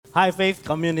Hi Faith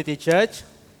Community Church,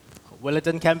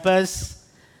 Wellington campus,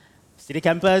 City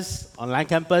campus, online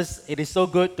campus. It is so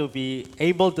good to be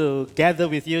able to gather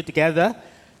with you together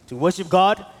to worship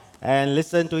God and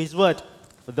listen to His Word.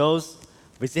 For those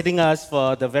visiting us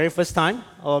for the very first time,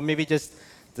 or maybe just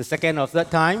the second or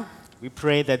third time, we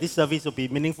pray that this service will be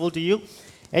meaningful to you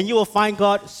and you will find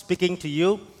God speaking to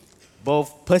you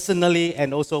both personally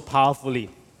and also powerfully.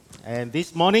 And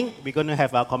this morning, we're going to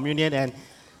have our communion, and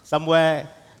somewhere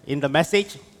in the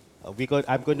message,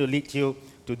 I'm going to lead you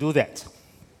to do that.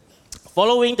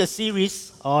 Following the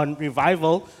series on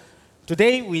revival,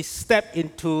 today we step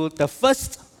into the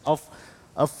first of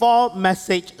a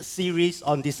 4-message series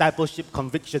on discipleship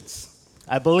convictions.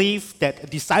 I believe that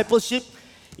discipleship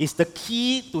is the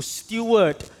key to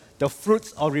steward the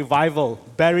fruits of revival,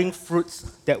 bearing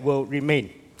fruits that will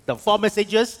remain. The 4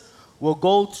 messages will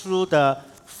go through the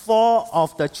 4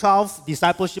 of the 12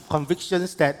 discipleship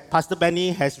convictions that Pastor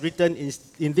Benny has written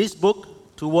in this book,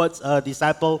 Towards a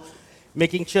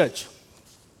Disciple-Making Church.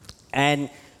 And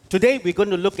today we're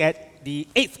going to look at the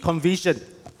 8th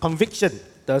conviction.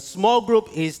 The small group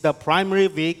is the primary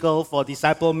vehicle for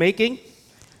disciple-making.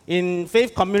 In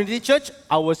Faith Community Church,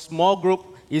 our small group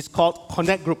is called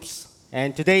Connect Groups.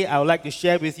 And today I would like to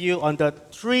share with you on the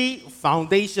 3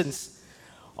 foundations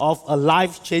of a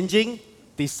life-changing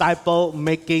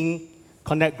disciple-making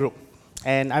Connect Group.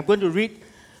 And I'm going to read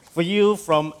for you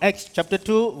from Acts chapter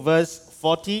 2, verse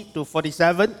 40 to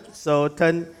 47. So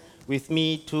turn with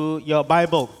me to your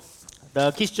Bible.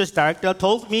 The Kids Church director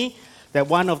told me that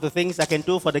one of the things I can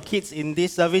do for the kids in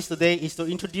this service today is to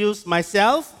introduce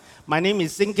myself. My name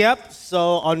is Sing Gyap.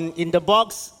 So in the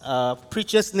box,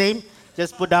 preacher's name,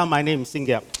 just put down my name, Sing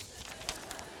Gyap.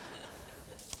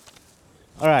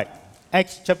 All right,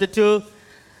 Acts chapter 2,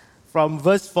 from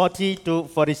verse 40 to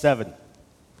 47.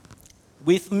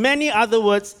 With many other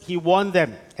words, he warned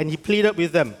them, and he pleaded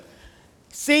with them,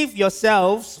 "Save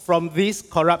yourselves from this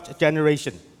corrupt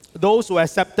generation." Those who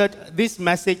accepted this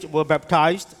message were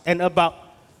baptized, and about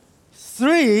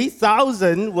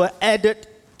 3,000 were added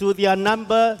to their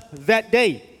number that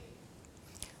day.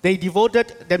 They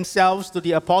devoted themselves to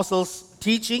the apostles'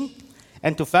 teaching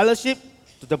and to fellowship,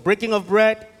 to the breaking of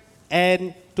bread,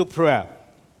 and to prayer.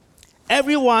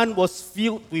 Everyone was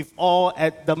filled with awe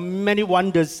at the many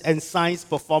wonders and signs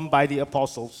performed by the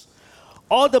apostles.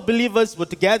 All the believers were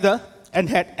together and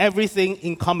had everything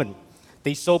in common.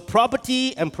 They sold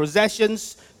property and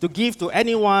possessions to give to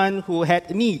anyone who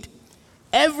had need.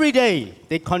 Every day,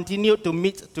 they continued to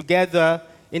meet together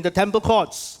in the temple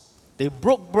courts. They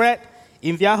broke bread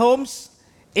in their homes,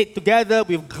 ate together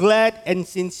with glad and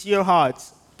sincere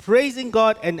hearts, praising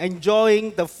God and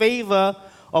enjoying the favor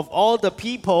of all the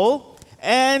people.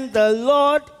 And the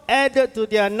Lord added to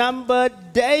their number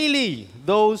daily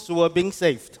those who were being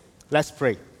saved. Let's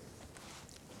pray.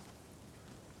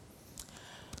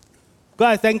 God,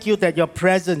 I thank you that your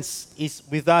presence is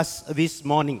with us this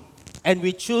morning, and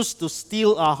we choose to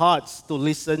still our hearts to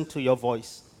listen to your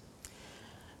voice.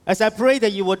 As I pray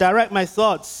that you will direct my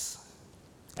thoughts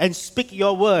and speak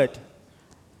your word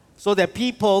so that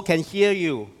people can hear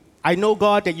you, I know,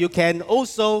 God, that you can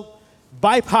also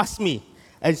bypass me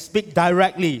and speak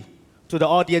directly to the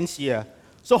audience here.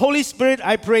 So Holy Spirit,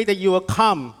 I pray that you will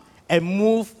come and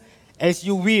move as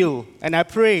you will. And I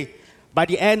pray by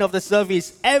the end of the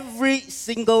service, every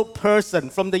single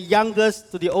person, from the youngest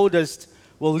to the oldest,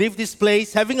 will leave this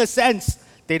place having a sense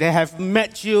that they have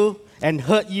met you and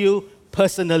heard you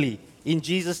personally. In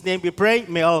Jesus' name we pray.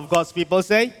 May all of God's people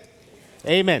say,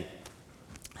 Amen.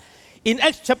 In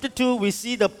Acts chapter 2, we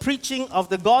see the preaching of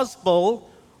the gospel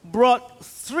brought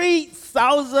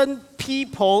 3,000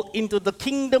 people into the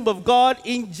kingdom of God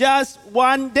in just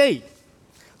one day.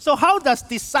 So how does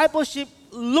discipleship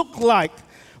look like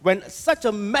when such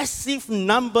a massive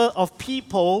number of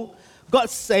people got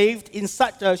saved in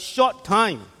such a short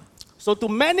time? So to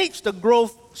manage the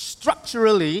growth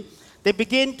structurally, they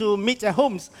begin to meet at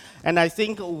homes. And I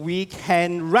think we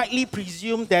can rightly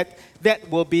presume that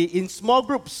will be in small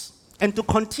groups. And to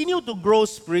continue to grow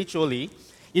spiritually,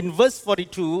 in verse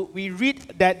 42, we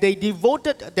read that they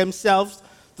devoted themselves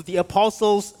to the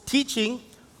apostles' teaching,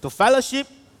 to fellowship,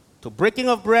 to breaking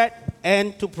of bread,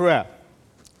 and to prayer.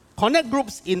 Connect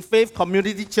Groups in Faith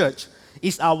Community Church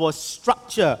is our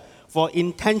structure for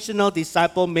intentional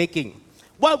disciple making.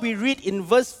 What we read in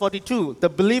verse 42, the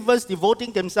believers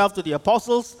devoting themselves to the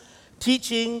apostles'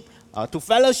 teaching, to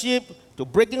fellowship, to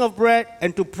breaking of bread,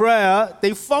 and to prayer,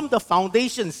 they form the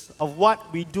foundations of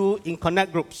what we do in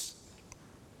Connect Groups.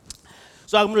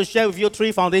 So I'm going to share with you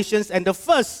 3 foundations, and the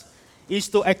first is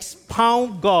to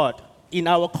expound God in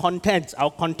our content.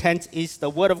 Our content is the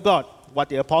Word of God, what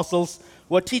the apostles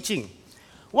were teaching.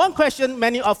 One question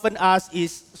many often ask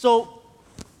is, so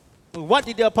what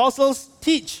did the apostles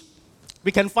teach?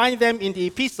 We can find them in the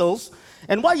epistles,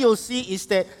 and what you'll see is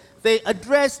that they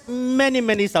address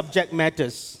many subject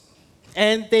matters,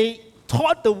 and they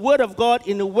taught the Word of God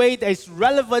in a way that is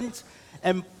relevant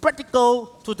and practical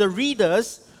to the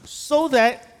readers so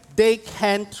that they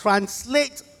can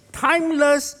translate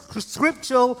timeless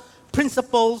scriptural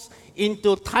principles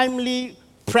into timely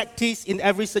practice in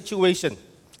every situation.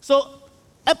 So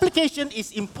application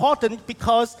is important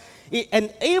because it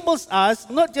enables us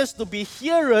not just to be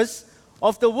hearers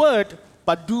of the word,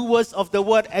 but doers of the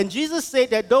word. And Jesus said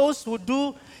that those who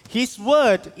do his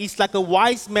word is like a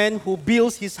wise man who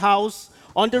builds his house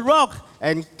on the rock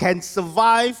and can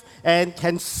survive and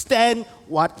can stand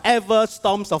whatever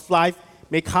storms of life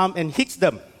may come and hit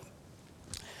them.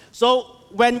 So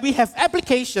when we have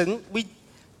application, we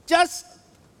just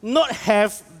not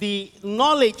have the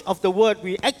knowledge of the word,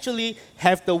 we actually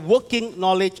have the working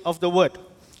knowledge of the word.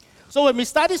 So when we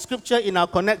study scripture in our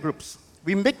connect groups,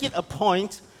 we make it a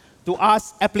point to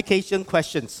ask application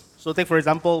questions. So take for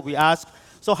example, we ask,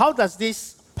 so how does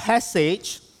this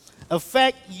passage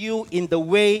affect you in the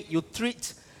way you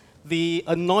treat the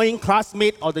annoying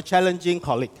classmate or the challenging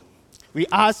colleague? We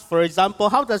ask, for example,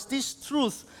 how does this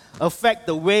truth affect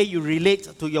the way you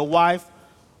relate to your wife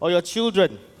or your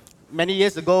children? Many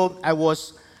years ago, I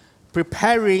was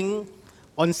preparing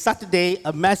on Saturday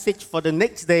a message for the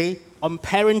next day on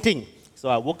parenting. So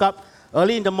I woke up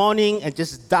early in the morning and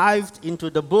just dived into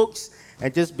the books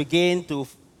and just began to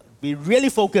be really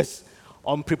focused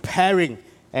on preparing.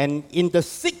 And in the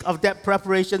thick of that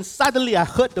preparation, suddenly I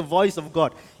heard the voice of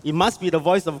God. It must be the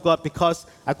voice of God because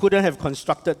I couldn't have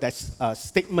constructed that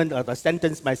statement or the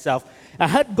sentence myself. I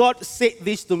heard God say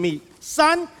this to me,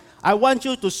 son, I want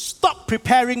you to stop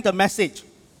preparing the message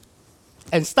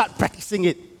and start practicing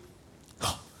it.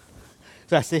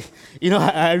 So I say,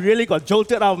 I really got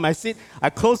jolted out of my seat. I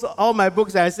closed all my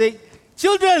books and I say,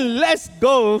 children, let's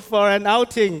go for an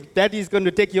outing. Daddy's going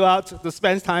to take you out to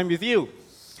spend time with you.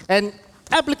 And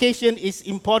application is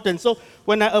important. So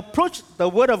when I approach the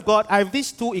Word of God, I have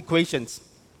these two equations.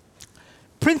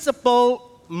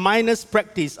 Principle minus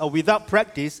practice or without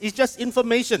practice is just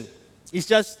information. It's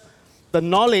just the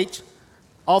knowledge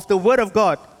of the Word of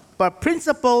God. But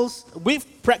principles with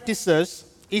practices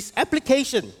is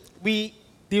application. We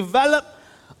develop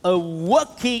a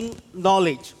working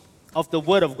knowledge of the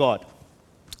Word of God.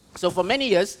 So for many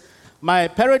years, my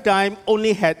paradigm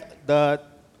only had the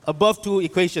above two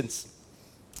equations.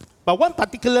 But one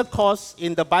particular course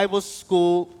in the Bible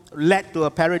school led to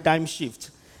a paradigm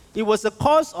shift. It was a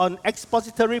course on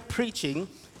expository preaching,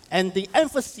 and the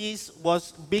emphasis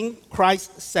was being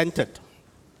Christ-centered.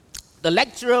 The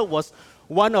lecturer was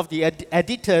one of the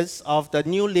editors of the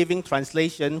New Living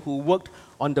Translation who worked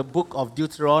on the book of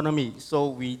Deuteronomy. So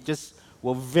we just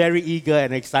were very eager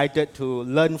and excited to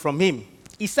learn from him.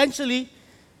 Essentially,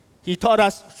 he taught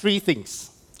us three things.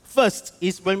 First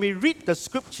is when we read the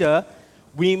scripture,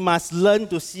 we must learn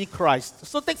to see Christ.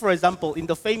 So take, for example, in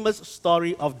the famous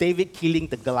story of David killing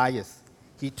the Goliath.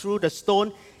 He threw the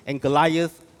stone and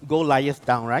Goliath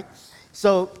down, right?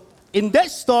 So in that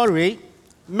story,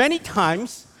 many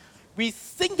times we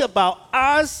think about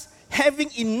us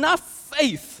having enough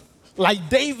faith, like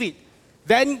David,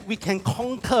 then we can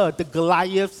conquer the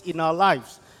Goliaths in our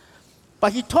lives.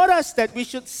 But he taught us that we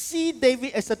should see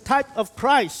David as a type of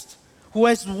Christ who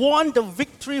has won the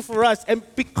victory for us. And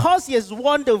because he has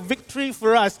won the victory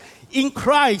for us, in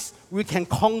Christ, we can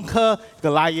conquer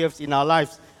Goliaths in our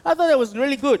lives. I thought that was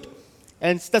really good.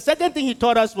 And the second thing he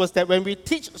taught us was that when we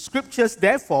teach scriptures,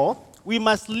 therefore, we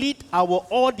must lead our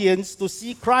audience to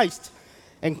see Christ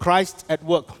and Christ at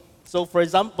work. So, for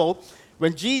example,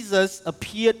 when Jesus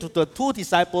appeared to the two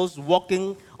disciples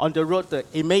walking on the road to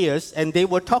Emmaus, and they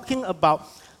were talking about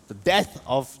the death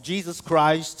of Jesus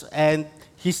Christ and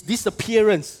his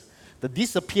disappearance, the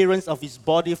disappearance of his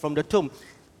body from the tomb.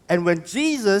 And when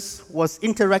Jesus was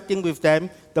interacting with them,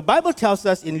 the Bible tells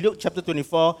us in Luke chapter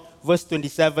 24, verse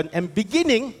 27, and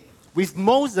beginning with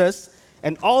Moses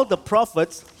and all the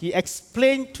prophets, he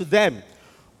explained to them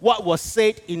what was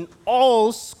said in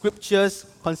all scriptures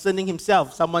concerning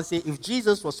himself. Someone say, if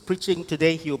Jesus was preaching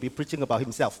today, he will be preaching about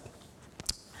himself.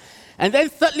 And then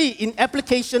thirdly, in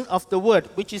application of the word,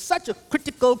 which is such a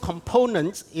critical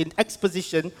component in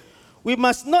exposition, we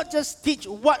must not just teach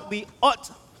what we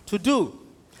ought to do,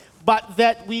 but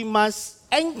that we must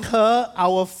anchor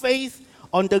our faith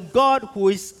on the God who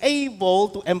is able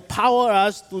to empower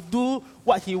us to do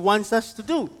what he wants us to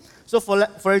do. So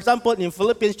for example, in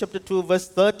Philippians chapter 2, verse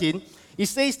 13, it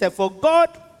says that for God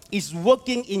is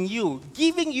working in you,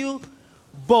 giving you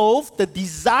both the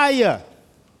desire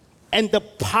and the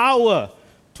power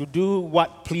to do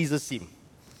what pleases Him.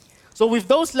 So with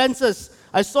those lenses,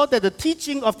 I saw that the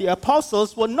teaching of the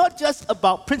apostles were not just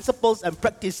about principles and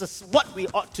practices, what we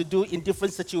ought to do in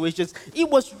different situations. It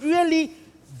was really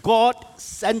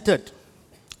God-centered.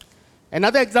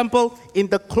 Another example, in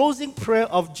the closing prayer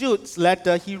of Jude's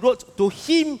letter, he wrote, "To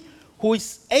Him who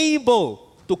is able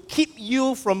to keep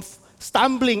you from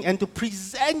stumbling and to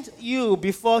present you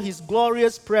before His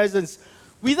glorious presence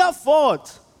without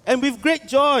fault and with great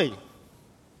joy."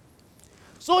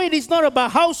 So it is not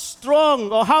about how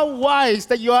strong or how wise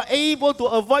that you are able to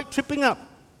avoid tripping up.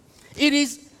 It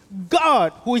is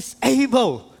God who is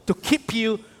able to keep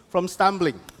you from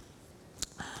stumbling.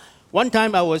 One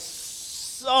time I was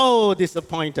so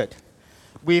disappointed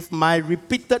with my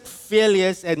repeated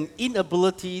failures and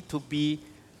inability to be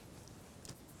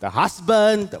the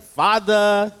husband, the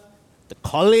father, the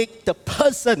colleague, the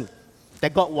person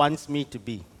that God wants me to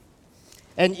be.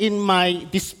 And in my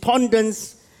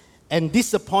despondence and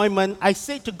disappointment, I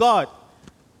said to God,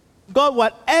 "God,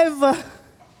 whatever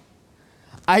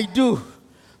I do,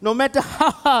 no matter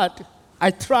how hard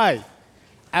I try,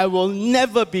 I will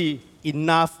never be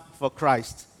enough for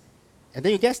Christ." And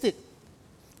then you guessed it.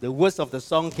 The words of the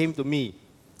song came to me,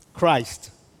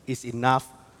 "Christ is enough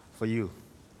for you."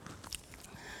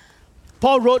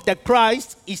 Paul wrote that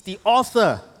Christ is the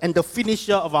author and the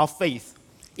finisher of our faith.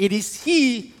 It is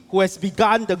He who has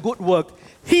begun the good work.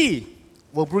 He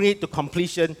will bring it to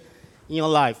completion in your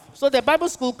life. So the Bible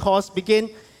school course began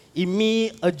in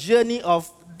me a journey of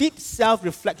deep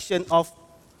self-reflection of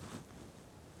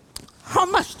how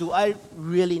much do I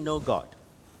really know God?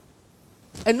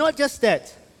 And not just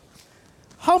that,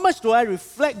 how much do I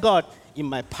reflect God in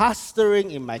my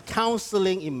pastoring, in my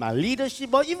counseling, in my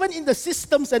leadership, or even in the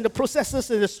systems and the processes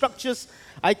and the structures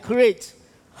I create?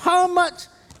 How much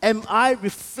am I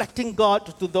reflecting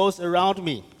God to those around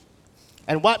me?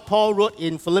 And what Paul wrote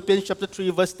in Philippians chapter 3,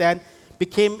 verse 10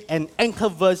 became an anchor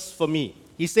verse for me.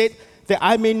 He said, "That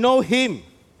I may know Him,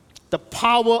 the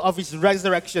power of His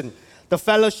resurrection, the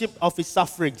fellowship of His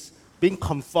sufferings, being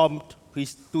conformed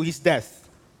to His death."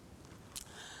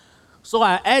 So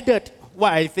I added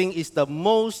what I think is the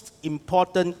most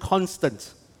important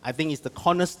constant. I think is the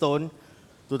cornerstone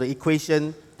to the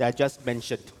equation that I just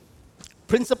mentioned.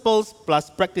 Principles plus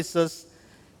practices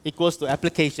equals to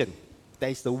application. That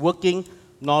is the working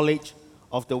knowledge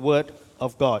of the Word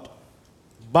of God.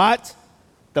 But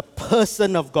the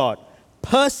person of God,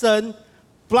 person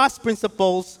plus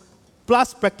principles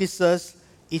plus practices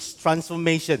is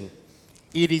transformation.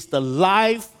 It is the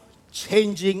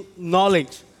life-changing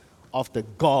knowledge of the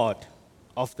God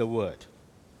of the Word.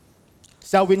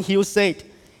 Selwyn Hughes said,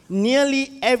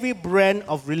 "Nearly every brand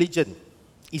of religion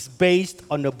is based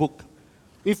on a book.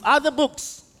 With other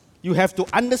books, you have to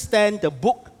understand the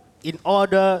book in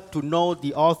order to know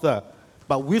the author.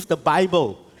 But with the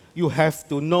Bible, you have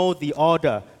to know the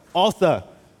author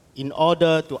in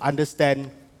order to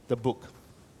understand the book."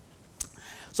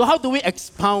 So how do we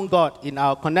expound God in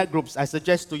our connect groups? I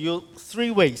suggest to you 3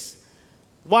 ways.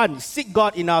 1, seek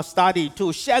God in our study.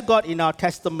 2, share God in our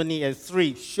testimony. And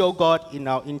 3, show God in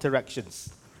our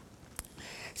interactions.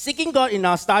 Seeking God in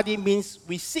our study means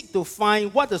we seek to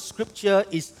find what the Scripture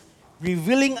is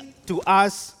revealing to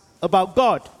us about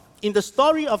God. In the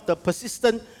story of the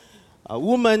persistent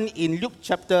woman in Luke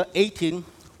chapter 18,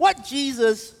 what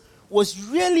Jesus was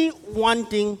really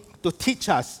wanting to teach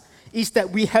us is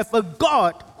that we have a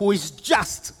God who is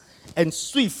just and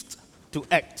swift to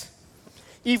act.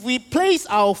 If we place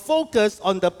our focus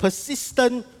on the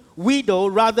persistent widow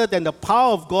rather than the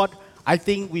power of God, I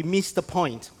think we miss the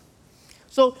point.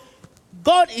 So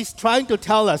God is trying to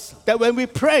tell us that when we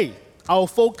pray, our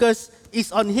focus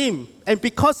is on Him. And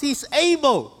because He's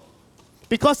able,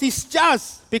 because He's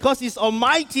just, because He's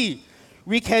almighty,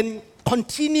 we can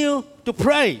continue to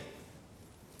pray.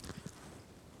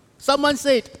 Someone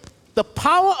said, the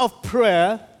power of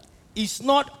prayer is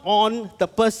not on the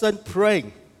person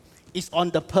praying, it's on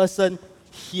the person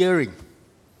hearing.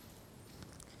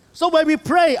 So when we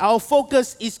pray, our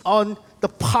focus is on the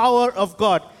power of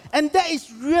God. And that is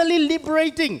really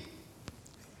liberating.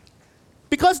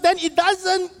 Because then it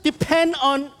doesn't depend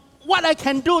on what I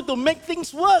can do to make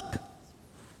things work.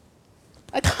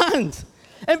 I can't.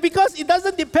 And because it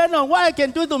doesn't depend on what I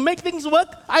can do to make things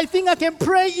work, I think I can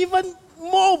pray even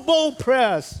more bold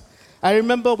prayers. I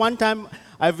remember one time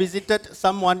I visited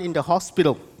someone in the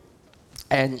hospital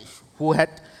and who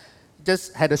had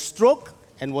just had a stroke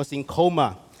and was in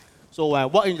coma. So when I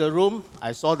walked into the room,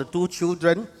 I saw the 2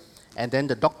 children, and then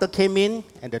the doctor came in,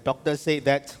 and the doctor said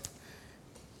that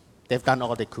they've done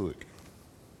all they could.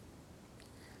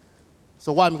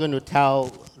 So what I'm going to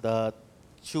tell the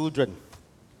children.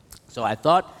 So I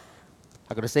thought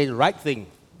I'm going to say the right thing.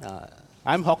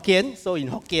 I'm Hokkien, so in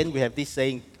Hokkien we have this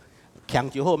saying,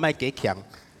 "Kiang jiu ho mai ge kiang."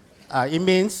 It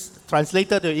means,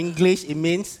 translated to English, it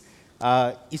means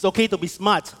it's okay to be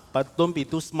smart, but don't be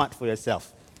too smart for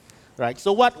yourself. Right?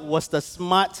 So what was the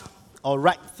smart or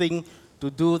right thing to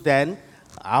do then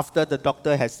after the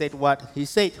doctor has said what he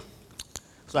said?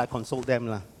 So I console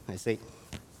them. I said,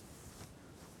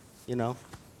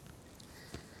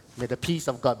 may the peace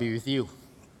of God be with you.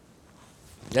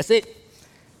 That's it.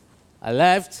 I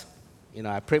left.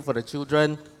 I prayed for the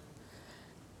children.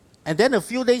 And then a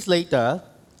few days later,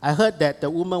 I heard that the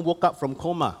woman woke up from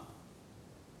coma.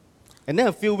 And then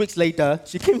a few weeks later,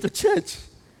 she came to church.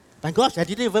 My gosh, I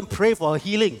didn't even pray for her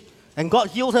healing. And God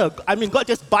healed her. God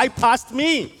just bypassed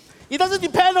me. It doesn't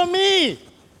depend on me.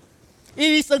 It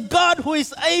is a God who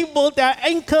is able that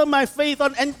I anchor my faith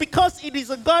on. And because it is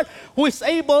a God who is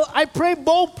able, I pray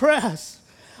bold prayers.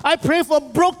 I pray for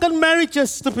broken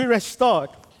marriages to be restored.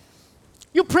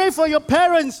 You pray for your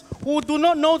parents who do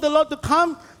not know the Lord to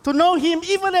come to know Him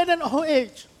even at an old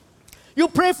age. You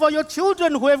pray for your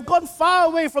children who have gone far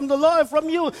away from the Lord, from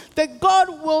you, that God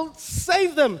will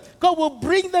save them. God will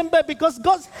bring them back because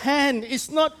God's hand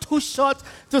is not too short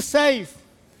to save.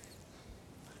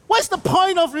 What's the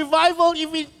point of revival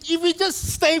if we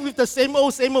just stay with the same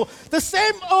old, same old? The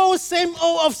same old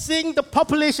of seeing the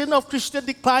population of Christians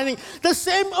declining. The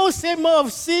same old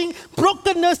of seeing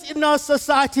brokenness in our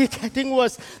society getting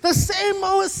worse. The same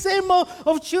old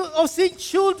of seeing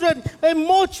children and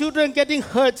more children getting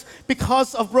hurt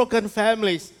because of broken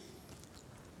families.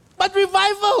 But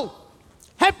revival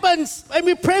happens when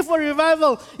we pray for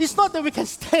revival. It's not that we can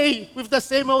stay with the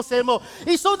same old.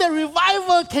 It's so that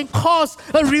revival can cause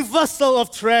a reversal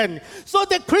of trend. So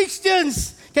that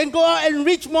Christians can go out and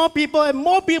reach more people and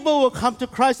more people will come to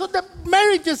Christ. So that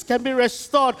marriages can be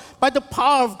restored by the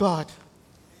power of God.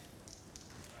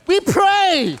 We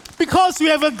pray because we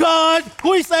have a God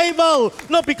who is able,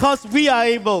 not because we are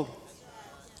able.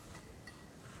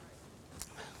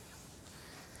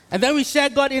 And then we share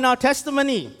God in our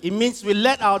testimony. It means we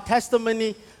let our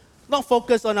testimony not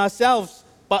focus on ourselves,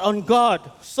 but on God,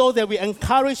 so that we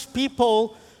encourage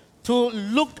people to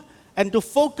look and to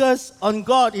focus on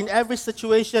God in every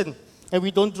situation, and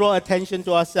we don't draw attention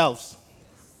to ourselves.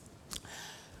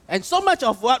 And so much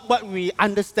of what we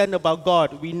understand about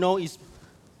God, we know is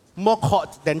more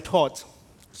caught than taught.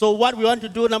 So what we want to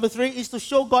do, number 3, is to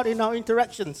show God in our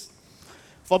interactions.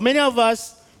 For many of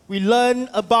us, we learn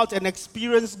about and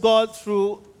experience God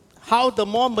through how the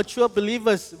more mature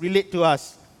believers relate to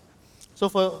us. So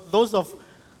for those of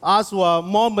us who are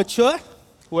more mature,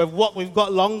 who have walked with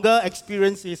God longer,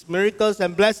 experienced His miracles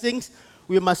and blessings,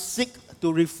 we must seek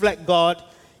to reflect God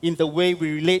in the way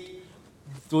we relate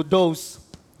to those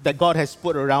that God has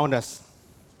put around us.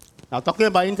 Now, talking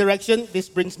about interaction, this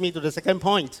brings me to the second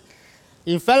point.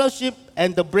 In fellowship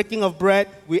and the breaking of bread,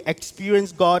 we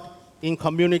experience God in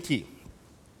community.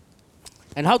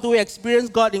 And how do we experience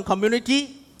God in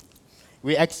community?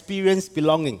 We experience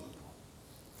belonging.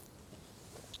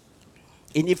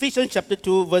 In Ephesians chapter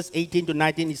 2, verse 18 to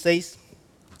 19, it says,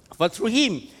 "For through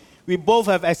Him we both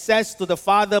have access to the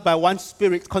Father by one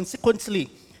Spirit. Consequently,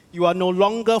 you are no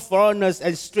longer foreigners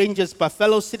and strangers, but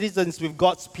fellow citizens with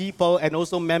God's people and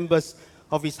also members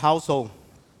of His household."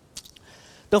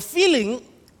 The feeling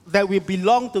that we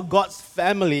belong to God's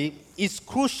family is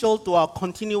crucial to our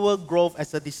continual growth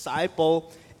as a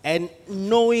disciple and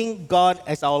knowing God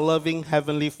as our loving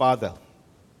Heavenly Father.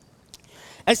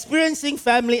 Experiencing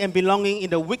family and belonging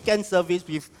in the weekend service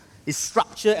with its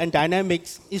structure and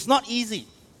dynamics is not easy.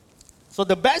 So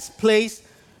the best place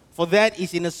for that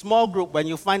is in a small group when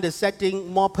you find the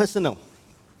setting more personal.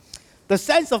 The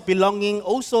sense of belonging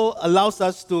also allows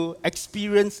us to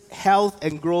experience health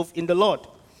and growth in the Lord.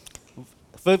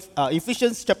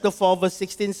 Ephesians chapter 4, verse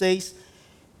 16 says,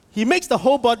 "He makes the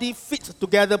whole body fit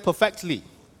together perfectly.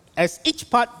 As each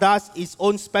part does its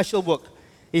own special work,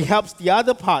 He helps the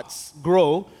other parts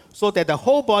grow so that the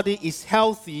whole body is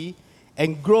healthy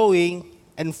and growing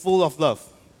and full of love."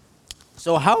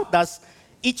 So how does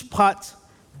each part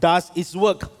does its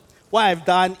work? What I've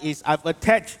done is I've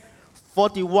attached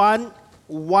 41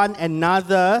 one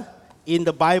another in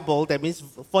the Bible. That means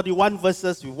 41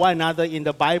 verses with one another in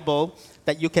the Bible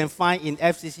that you can find in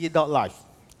fcc.live.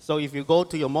 So if you go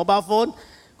to your mobile phone,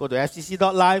 go to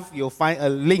fcc.live, you'll find a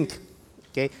link.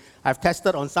 Okay, I've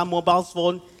tested on some mobile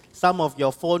phone. Some of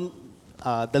your phone,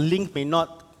 the link may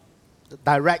not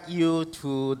direct you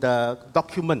to the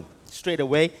document straight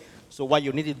away. So what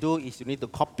you need to do is you need to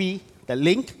copy the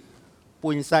link,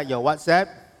 put inside your WhatsApp,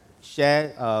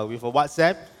 share with a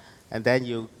WhatsApp. and then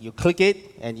you click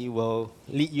it, and it will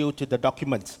lead you to the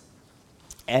document.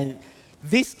 And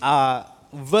these are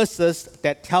verses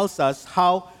that tells us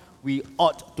how we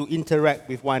ought to interact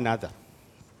with one another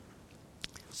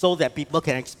so that people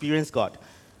can experience God.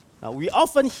 Now, we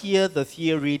often hear the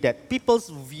theory that people's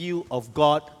view of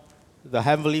God, the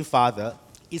Heavenly Father,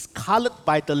 is colored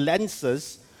by the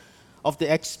lenses of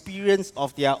the experience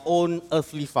of their own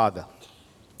earthly father.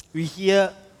 We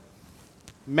hear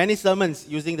many sermons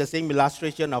using the same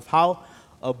illustration of how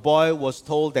a boy was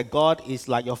told that God is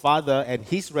like your father, and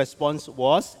his response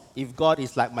was, if God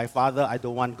is like my father, I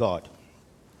don't want God.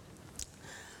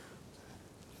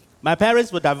 My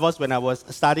parents were divorced when I was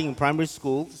starting in primary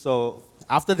school, so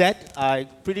after that, I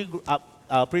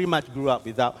pretty much grew up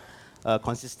without a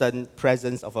consistent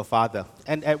presence of a father.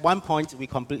 And at one point, we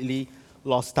completely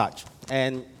lost touch.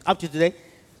 And up to today,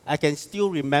 I can still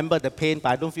remember the pain, but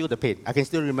I don't feel the pain. I can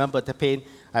still remember the pain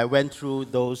I went through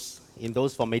in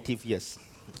those formative years.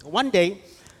 One day,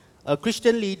 a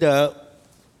Christian leader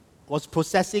was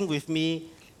processing with me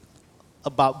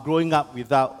about growing up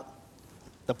without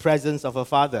the presence of a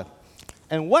father.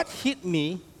 And what hit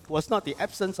me was not the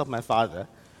absence of my father,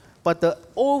 but the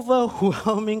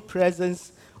overwhelming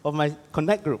presence of my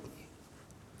connect group.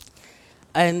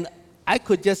 And I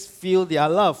could just feel their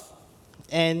love,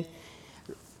 and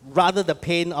rather the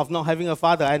pain of not having a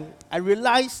father. And I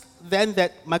realized then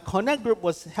that my connect group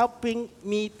was helping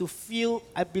me to feel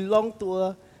I belong to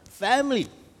a family,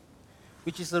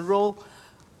 which is the role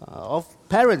of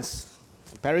parents.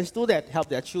 Parents do that, help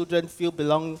their children feel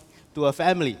belong to a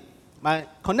family. My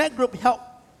connect group helped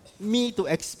me to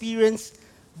experience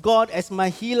God as my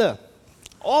healer.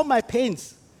 All my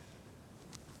pains,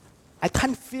 I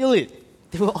can't feel it.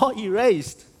 They were all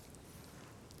erased.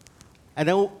 And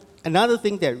then another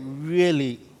thing that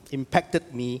really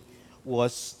impacted me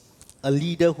was a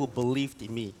leader who believed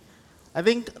in me. I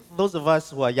think those of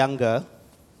us who are younger,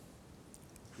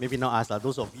 maybe not us,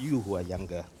 those of you who are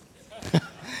younger,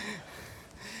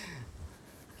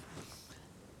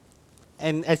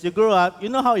 and as you grow up, you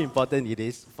know how important it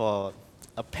is for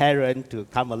a parent to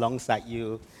come alongside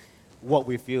you, walk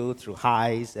with you through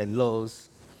highs and lows,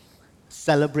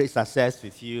 celebrate success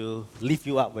with you, lift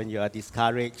you up when you are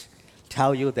discouraged,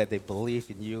 tell you that they believe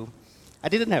in you. I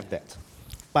didn't have that.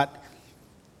 But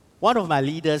one of my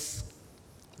leaders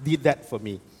did that for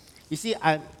me. You see,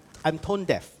 I'm tone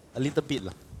deaf, a little bit.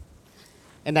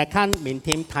 And I can't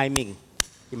maintain timing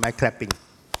in my clapping.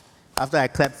 After I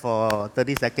clap for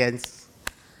 30 seconds,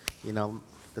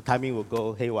 the timing will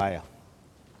go haywire.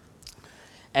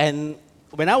 And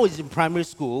when I was in primary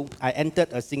school, I entered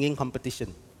a singing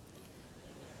competition.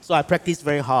 So I practiced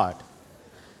very hard.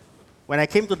 When I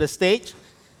came to the stage,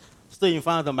 stood in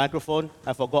front of the microphone,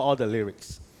 I forgot all the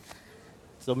lyrics.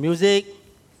 So music,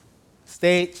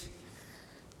 stage,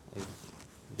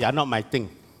 they are not my thing.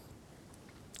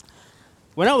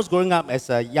 When I was growing up as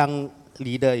a young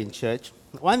leader in church,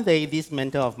 one day this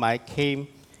mentor of mine came,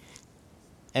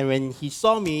 and when he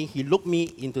saw me, he looked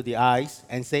me into the eyes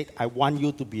and said, I want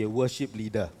you to be a worship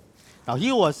leader. Now,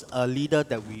 he was a leader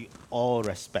that we all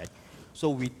respect. So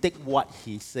we take what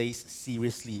he says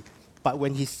seriously. But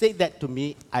when he said that to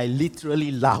me, I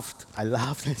literally laughed. I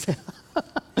laughed and said,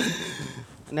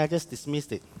 and I just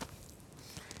dismissed it.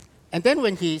 And then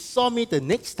when he saw me the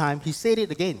next time, he said it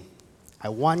again. I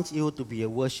want you to be a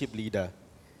worship leader.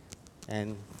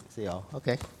 And I say, oh,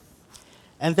 okay.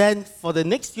 And then for the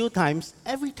next few times,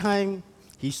 every time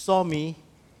he saw me,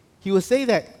 he would say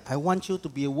that, I want you to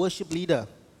be a worship leader.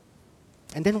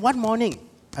 And then one morning,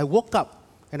 I woke up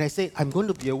and I said, I'm going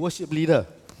to be a worship leader.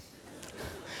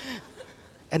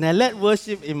 And I led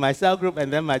worship in my cell group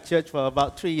and then my church for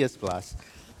about 3 years plus.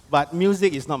 But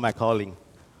music is not my calling.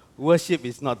 Worship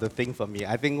is not the thing for me.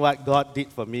 I think what God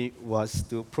did for me was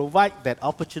to provide that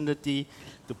opportunity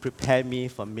to prepare me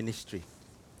for ministry.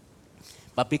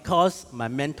 But because my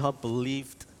mentor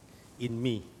believed in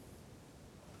me,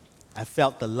 I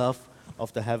felt the love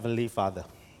of the Heavenly Father.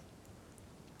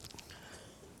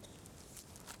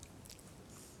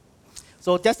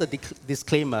 So just a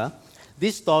disclaimer,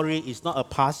 this story is not a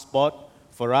passport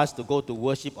for us to go to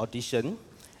worship audition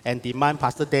and demand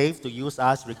Pastor Dave to use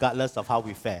us regardless of how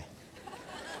we fare.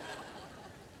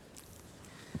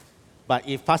 But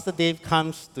if Pastor Dave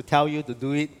comes to tell you to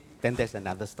do it, then that's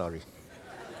another story.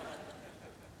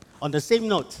 On the same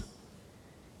note,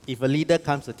 if a leader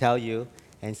comes to tell you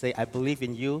and say, I believe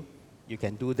in you, you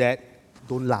can do that,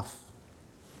 don't laugh.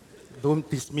 Don't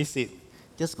dismiss it.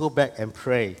 Just go back and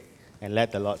pray and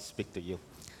let the Lord speak to you.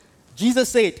 Jesus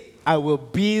said, I will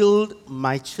build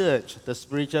my church, the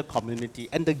spiritual community,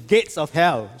 and the gates of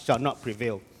hell shall not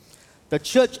prevail. The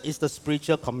church is the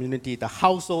spiritual community, the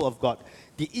household of God,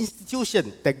 the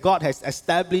institution that God has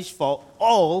established for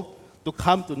all to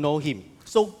come to know Him.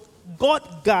 So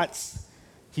God guards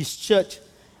His church,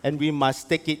 and we must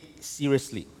take it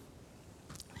seriously.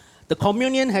 The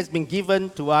communion has been given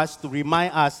to us to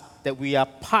remind us that we are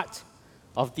part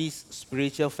of this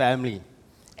spiritual family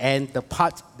and the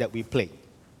part that we play.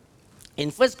 In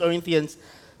 1 Corinthians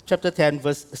chapter 10,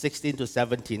 verse 16 to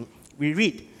 17, we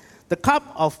read, "The cup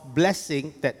of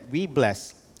blessing that we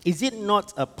bless, is it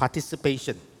not a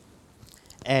participation?"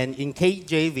 And in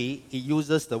KJV, it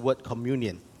uses the word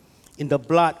communion, "in the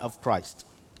blood of Christ."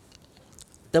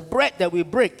 The bread that we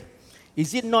break,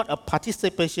 is it not a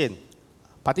participation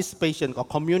or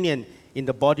communion in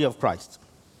the body of Christ?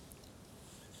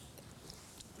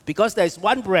 Because there is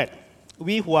one bread,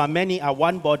 we who are many are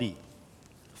one body,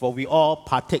 for we all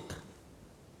partake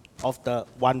of the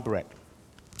one bread.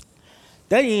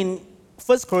 Then in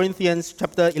 1 Corinthians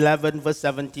chapter 11, verse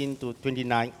 17 to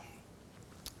 29,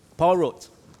 Paul wrote,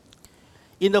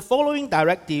 "In the following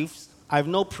directives, I have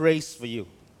no praise for you,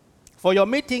 for your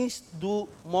meetings do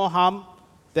more harm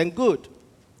than good.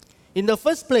 In the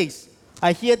first place,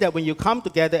 I hear that when you come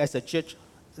together as a church,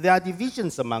 there are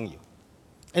divisions among you.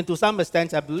 And to some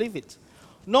extent, I believe it.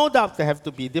 No doubt there have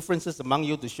to be differences among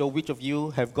you to show which of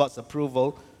you have God's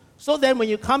approval. So then when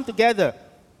you come together,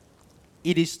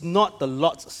 it is not the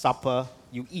Lord's Supper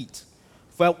you eat.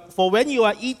 For when you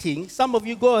are eating, some of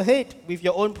you go ahead with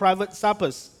your own private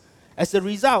suppers. As a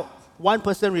result, one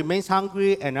person remains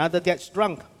hungry and another gets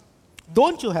drunk.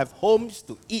 Don't you have homes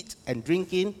to eat and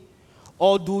drink in?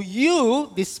 Or do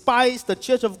you despise the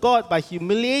church of God by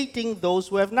humiliating those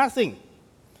who have nothing?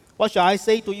 What shall I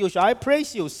say to you? Shall I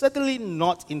praise you? Certainly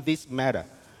not in this matter.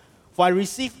 For I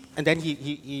received," and then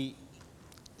he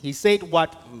said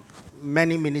what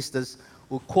many ministers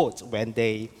would quote when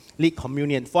they lead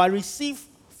communion. "For I received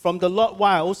from the Lord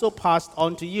what I also passed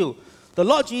on to you. The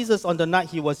Lord Jesus, on the night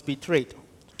he was betrayed,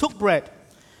 took bread,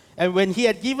 and when he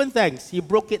had given thanks, he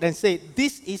broke it and said,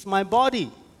 'This is my body,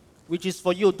 which is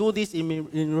for you. Do this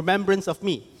in remembrance of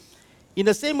me.' In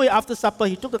the same way, after supper,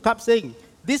 he took the cup, saying,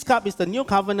 'This cup is the new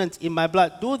covenant in my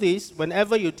blood. Do this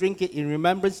whenever you drink it in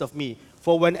remembrance of me.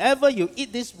 For whenever you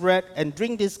eat this bread and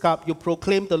drink this cup, you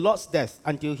proclaim the Lord's death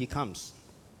until he comes.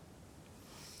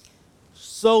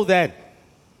 So then,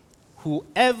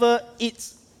 whoever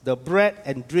eats the bread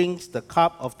and drinks the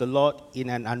cup of the Lord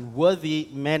in an unworthy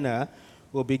manner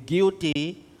will be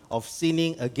guilty of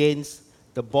sinning against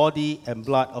the body and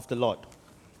blood of the Lord.'"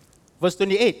 Verse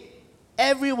 28,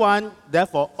 "Everyone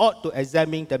therefore ought to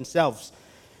examine themselves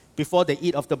before they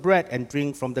eat of the bread and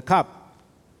drink from the cup.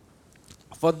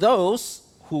 For those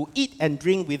who eat and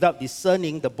drink without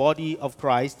discerning the body of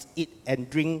Christ eat and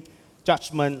drink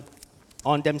judgment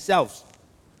on themselves."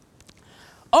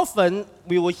 Often,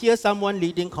 we will hear someone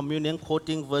leading communion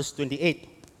quoting verse 28,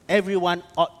 "Everyone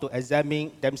ought to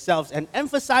examine themselves," and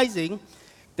emphasizing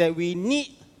that we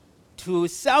need to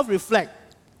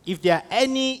self-reflect if there are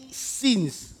any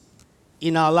sins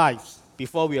in our lives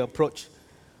before we approach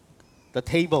the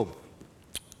table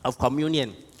of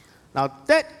communion. Now,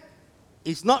 that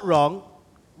is not wrong,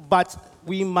 but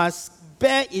we must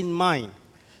bear in mind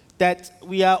that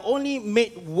we are only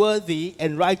made worthy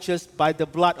and righteous by the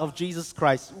blood of Jesus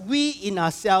Christ. We in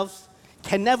ourselves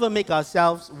can never make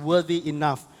ourselves worthy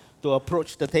enough to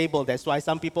approach the table. That's why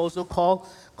some people also call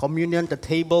communion the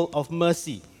table of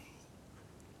mercy.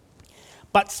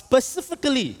 But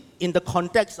specifically in the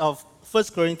context of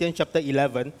 1 Corinthians chapter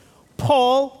 11,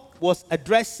 Paul was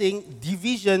addressing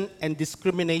division and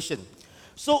discrimination.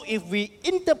 So if we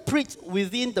interpret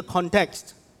within the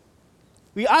context,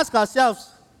 we ask ourselves,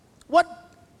 what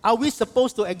are we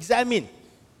supposed to examine?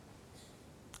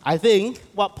 I think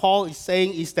what Paul is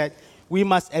saying is that we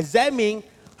must examine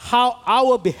how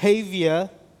our behavior,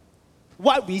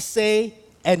 what we say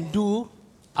and do,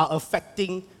 are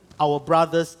affecting our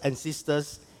brothers and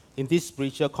sisters in this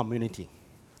spiritual community.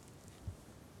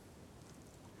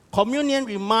 Communion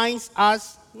reminds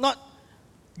us not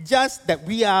just that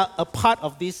we are a part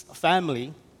of this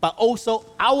family, but also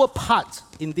our part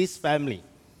in this family.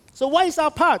 So what is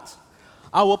our part?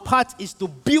 Our part is to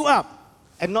build up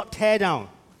and not tear down,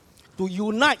 to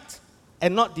unite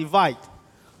and not divide,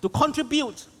 to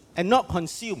contribute and not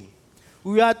consume.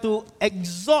 We are to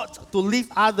exhort to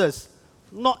lift others,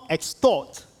 not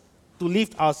extort to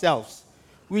lift ourselves.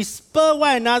 We spur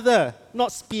one another,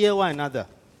 not spear one another.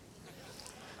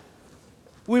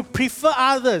 We prefer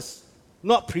others,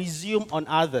 not presume on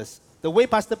others. The way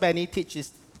Pastor Benny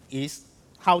teaches is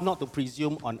how not to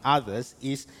presume on others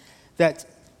is that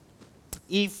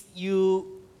if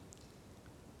you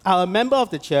are a member of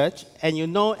the church and you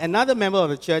know another member of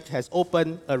the church has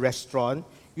opened a restaurant,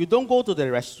 you don't go to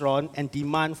the restaurant and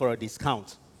demand for a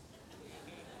discount.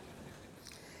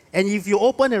 And if you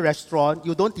open a restaurant,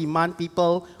 you don't demand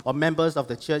people or members of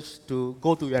the church to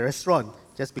go to your restaurant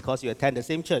just because you attend the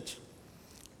same church.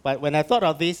 But when I thought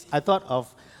of this, I thought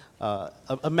of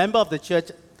a member of the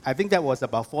church, I think that was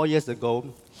about 4 years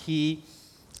ago. He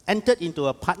entered into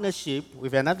a partnership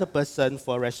with another person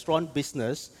for a restaurant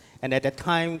business, and at that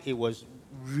time, it was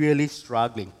really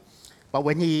struggling. But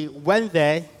when he went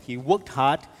there, he worked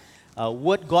hard,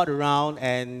 word got around,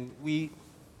 and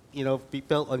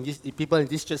people in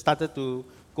this church started to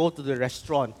go to the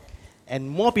restaurant, and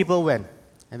more people went.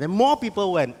 And then more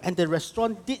people went, and the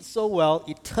restaurant did so well,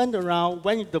 it turned around,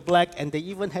 went into black, and they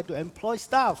even had to employ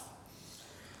staff.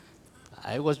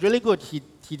 It was really good. He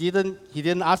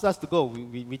didn't ask us to go.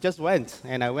 We just went,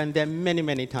 and I went there many,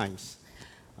 many times.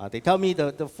 They tell me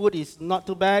the food is not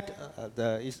too bad.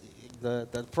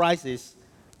 The price is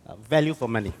value for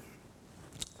money.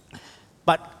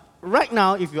 But right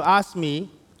now, if you ask me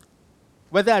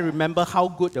whether I remember how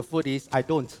good the food is, I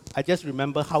don't. I just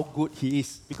remember how good he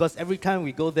is. Because every time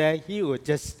we go there, he would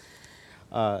just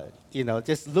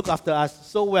look after us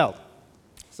so well.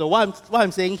 So what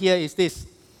I'm saying here is this.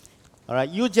 All right,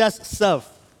 you just serve.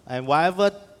 And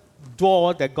whatever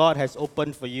door that God has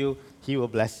opened for you, he will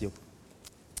bless you.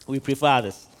 We prefer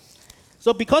others.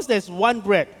 So because there's one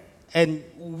bread, and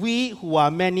we who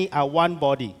are many are one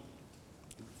body,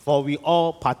 for we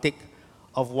all partake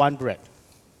of one bread.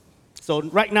 So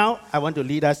right now, I want to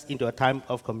lead us into a time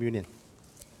of communion.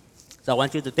 So I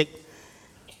want you to take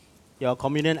your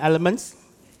communion elements.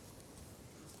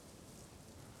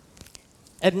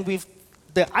 And with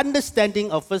the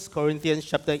understanding of 1 Corinthians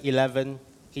chapter 11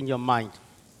 in your mind,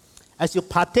 as you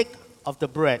partake of the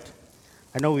bread,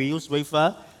 I know we use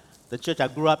wafer. The church I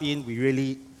grew up in, we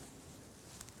really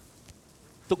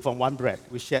took from one bread.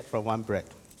 We shared from one bread.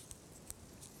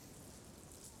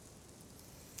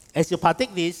 As you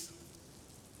partake this,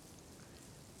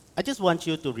 I just want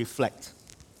you to reflect.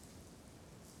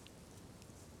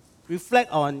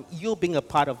 Reflect on you being a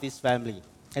part of this family.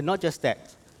 And not just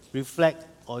that, reflect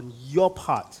on your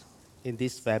part in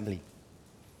this family.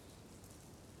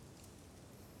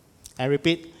 And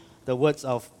repeat the words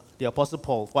of the Apostle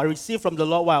Paul. For I received from the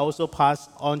Lord what I also passed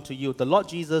on to you. The Lord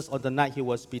Jesus, on the night he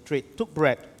was betrayed, took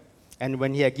bread, and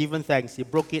when he had given thanks, he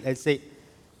broke it and said,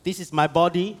 "This is my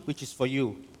body, which is for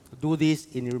you. Do this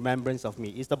in remembrance of me."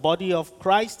 It's the body of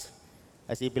Christ,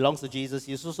 as it belongs to Jesus.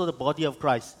 It's also the body of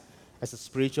Christ as a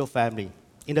spiritual family.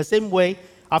 In the same way,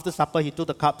 after supper, he took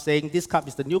the cup, saying, "This cup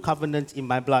is the new covenant in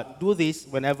my blood. Do this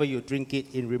whenever you drink it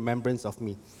in remembrance of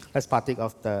me." Let's partake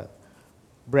of the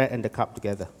bread and the cup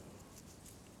together.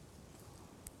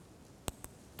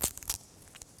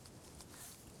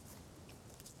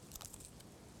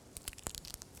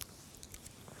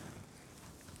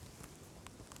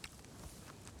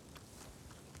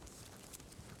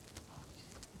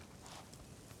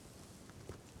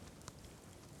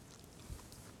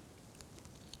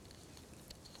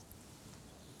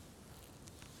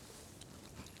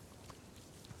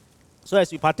 So as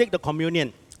we partake the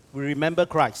communion, we remember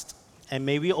Christ. And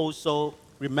may we also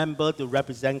remember to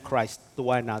represent Christ to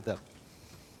one another.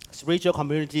 Spiritual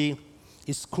community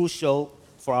is crucial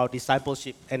for our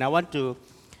discipleship. And I want to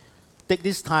take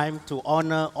this time to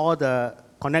honor all the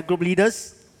Connect Group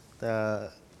leaders,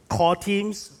 the core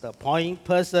teams, the point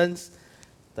persons,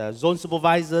 the zone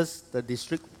supervisors, the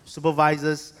district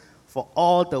supervisors, for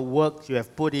all the work you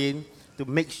have put in to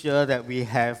make sure that we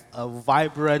have a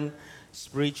vibrant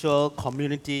spiritual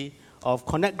community of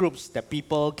Connect Groups that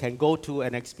people can go to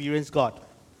and experience God.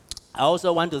 I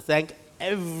also want to thank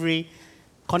every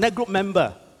Connect Group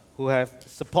member who have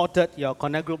supported your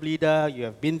Connect Group leader. You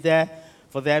have been there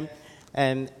for them.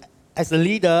 And as a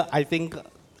leader, I think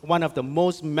one of the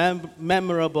most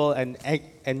memorable and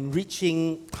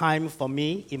enriching time for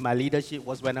me in my leadership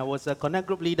was when I was a Connect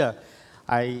Group leader.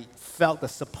 I felt the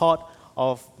support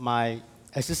of my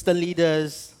assistant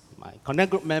leaders, my Connect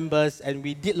Group members, and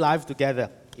we did life together.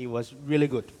 It was really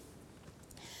good.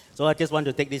 So I just want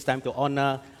to take this time to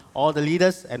honor all the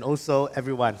leaders and also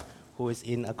everyone who is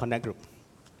in a Connect Group.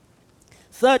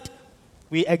 Third,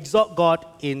 we exalt God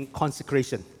in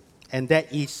consecration, and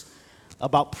that is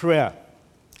about prayer,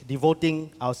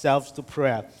 devoting ourselves to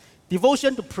prayer.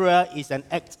 Devotion to prayer is an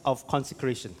act of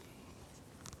consecration.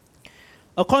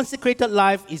 A consecrated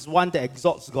life is one that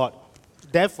exalts God,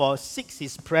 therefore seeks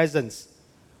His presence,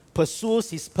 pursues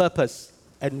His purpose,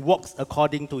 and walks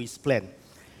according to His plan.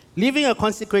 Living a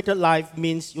consecrated life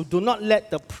means you do not let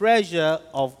the pressure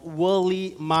of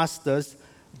worldly masters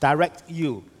direct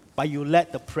you, but you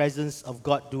let the presence of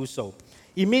God do so.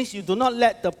 It means you do not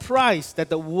let the price that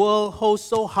the world holds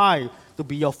so high to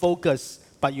be your focus,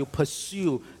 but you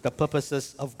pursue the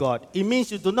purposes of God. It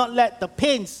means you do not let the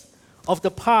pains of the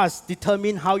past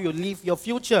determine how you live your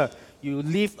future. You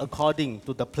live according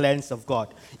to the plans of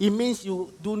God. It means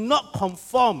you do not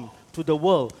conform to the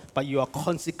world, but you are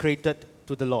consecrated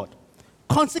to the Lord.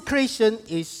 Consecration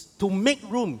is to make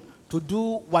room to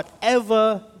do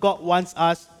whatever God wants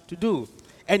us to do.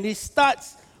 And it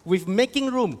starts with making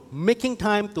room, making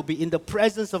time to be in the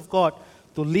presence of God,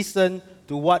 to listen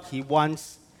to what He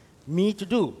wants me to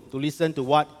do, to listen to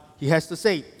what He has to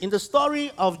say. In the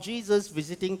story of Jesus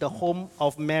visiting the home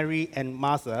of Mary and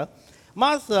Martha,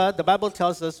 Martha, the Bible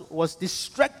tells us, was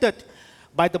distracted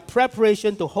by the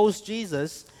preparation to host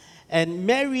Jesus, and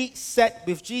Mary sat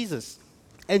with Jesus.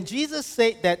 And Jesus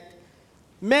said that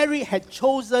Mary had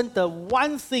chosen the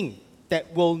one thing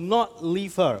that will not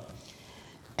leave her.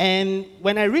 And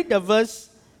when I read the verse,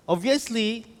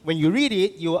 obviously, when you read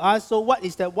it, you ask, so what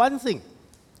is that one thing?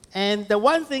 And the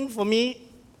one thing for me,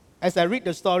 as I read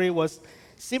the story, was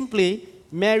simply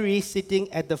Mary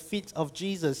sitting at the feet of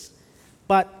Jesus.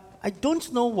 But I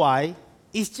don't know why,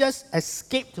 it's just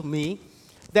escaped me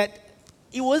that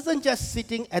it wasn't just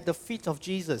sitting at the feet of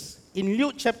Jesus. In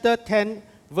Luke chapter 10,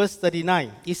 verse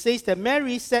 39, it says that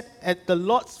Mary sat at the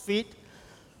Lord's feet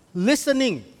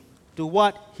listening to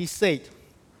what He said.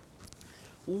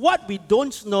 What we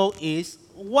don't know is,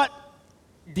 what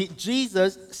did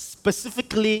Jesus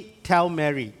specifically tell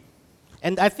Mary?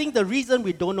 And I think the reason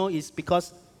we don't know is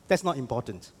because that's not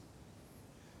important.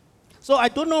 So I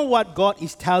don't know what God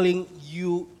is telling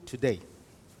you today,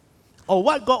 or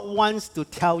what God wants to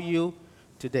tell you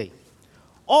today.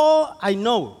 All I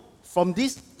know from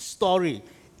this story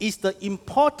is the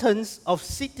importance of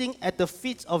sitting at the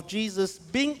feet of Jesus,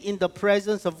 being in the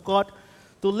presence of God,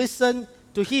 to listen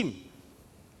to Him.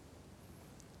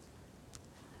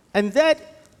 And that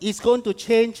is going to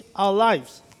change our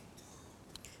lives.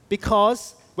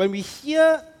 Because when we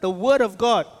hear the Word of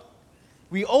God,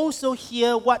 we also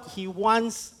hear what He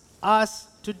wants us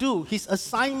to do, His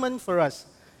assignment for us.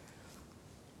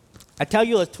 I tell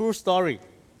you a true story.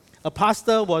 A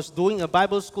pastor was doing a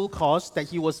Bible school course that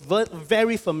he was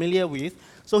very familiar with,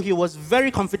 so he was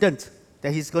very confident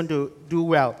that he's going to do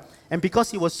well. And because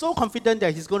he was so confident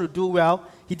that he's going to do well,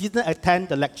 he didn't attend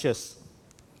the lectures.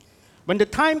 When the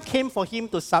time came for him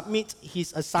to submit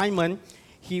his assignment,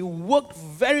 he worked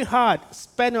very hard,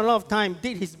 spent a lot of time,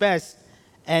 did his best,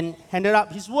 and handed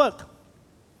up his work.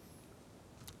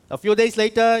 A few days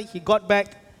later, he got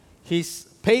back his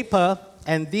paper,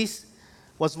 and this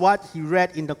was what he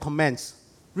read in the comments.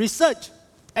 Research,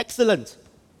 excellent.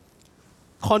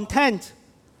 Content,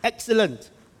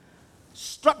 excellent.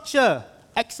 Structure,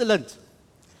 excellent.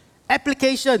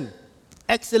 Application,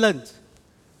 excellent.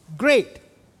 Grade,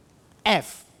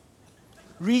 F.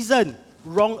 Reason,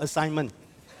 wrong assignment.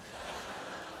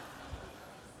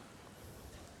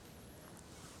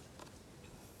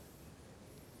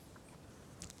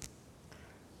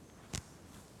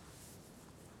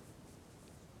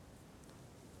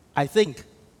 I think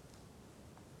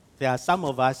there are some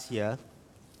of us here,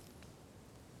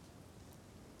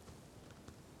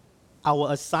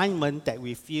 our assignment that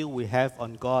we feel we have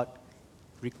on God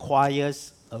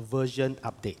requires a version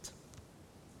update.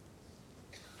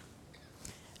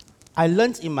 I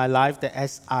learned in my life that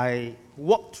as I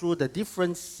walk through the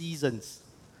different seasons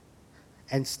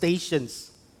and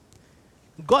stations,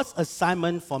 God's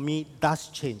assignment for me does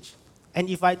change. And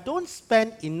if I don't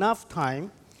spend enough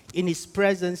time in His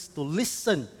presence to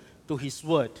listen to His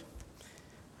word,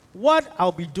 what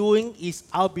I'll be doing is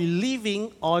I'll be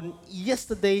living on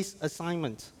yesterday's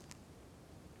assignment.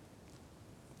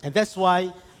 And that's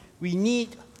why we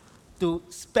need to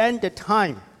spend the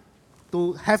time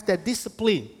to have that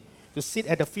discipline to sit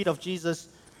at the feet of Jesus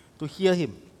to hear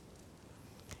Him.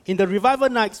 In the revival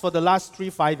nights for the last 3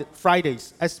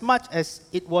 Fridays, as much as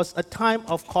it was a time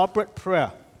of corporate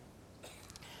prayer,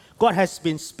 God has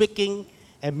been speaking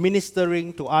and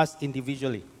ministering to us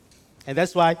individually. And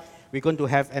that's why we're going to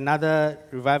have another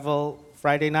revival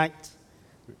Friday night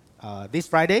this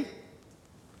Friday.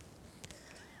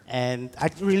 And I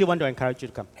really want to encourage you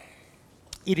to come.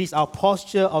 It is our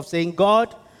posture of saying,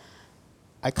 God,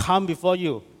 I come before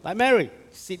you, like Mary,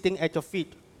 sitting at your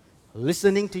feet,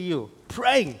 listening to you,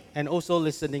 praying, and also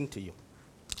listening to you.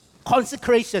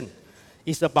 Consecration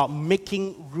is about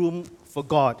making room for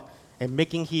God and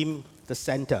making Him the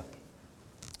center.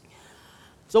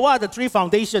 So what are the 3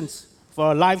 foundations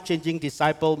for a life-changing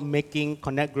disciple-making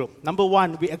connect group? Number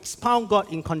 1, we expound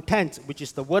God in content, which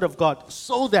is the Word of God,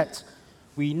 so that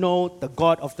we know the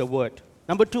God of the Word.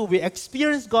 Number 2, we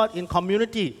experience God in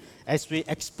community as we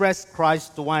express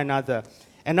Christ to one another.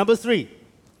 And number 3,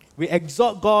 we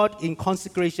exalt God in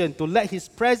consecration to let His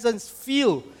presence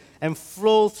feel and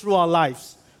flow through our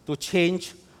lives to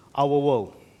change our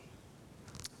world.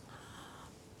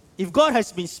 If God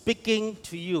has been speaking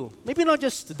to you, maybe not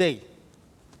just today,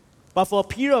 but for a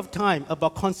period of time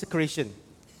about consecration,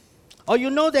 or you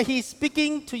know that He is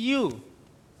speaking to you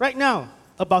right now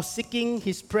about seeking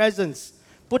His presence,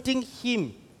 putting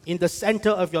Him in the center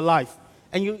of your life,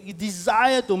 and you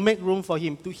desire to make room for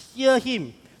Him, to hear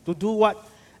Him, to do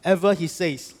whatever He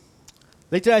says.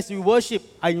 Later as we worship,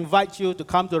 I invite you to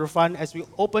come to the front as we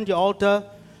open the altar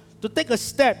to take a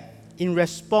step in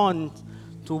response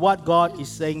to what God is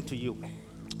saying to you.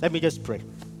 Let me just pray.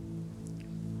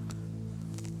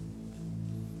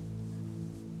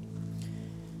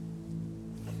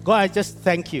 God, I just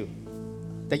thank you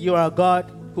that you are a God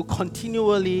who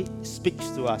continually speaks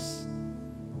to us.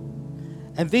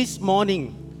 And this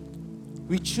morning,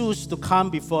 we choose to come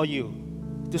before you,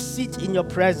 to sit in your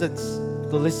presence,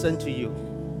 to listen to you.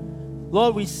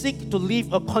 Lord, we seek to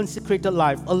live a consecrated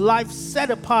life, a life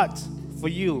set apart for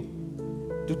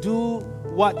you, to do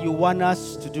what you want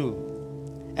us to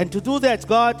do. And to do that,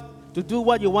 God, to do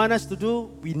what you want us to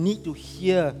do, we need to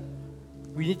hear.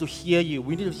 We need to hear you.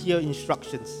 We need to hear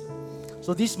instructions.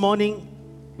 So this morning,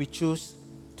 we choose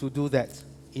to do that.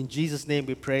 In Jesus' name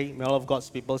we pray. May all of God's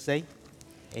people say,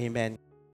 Amen.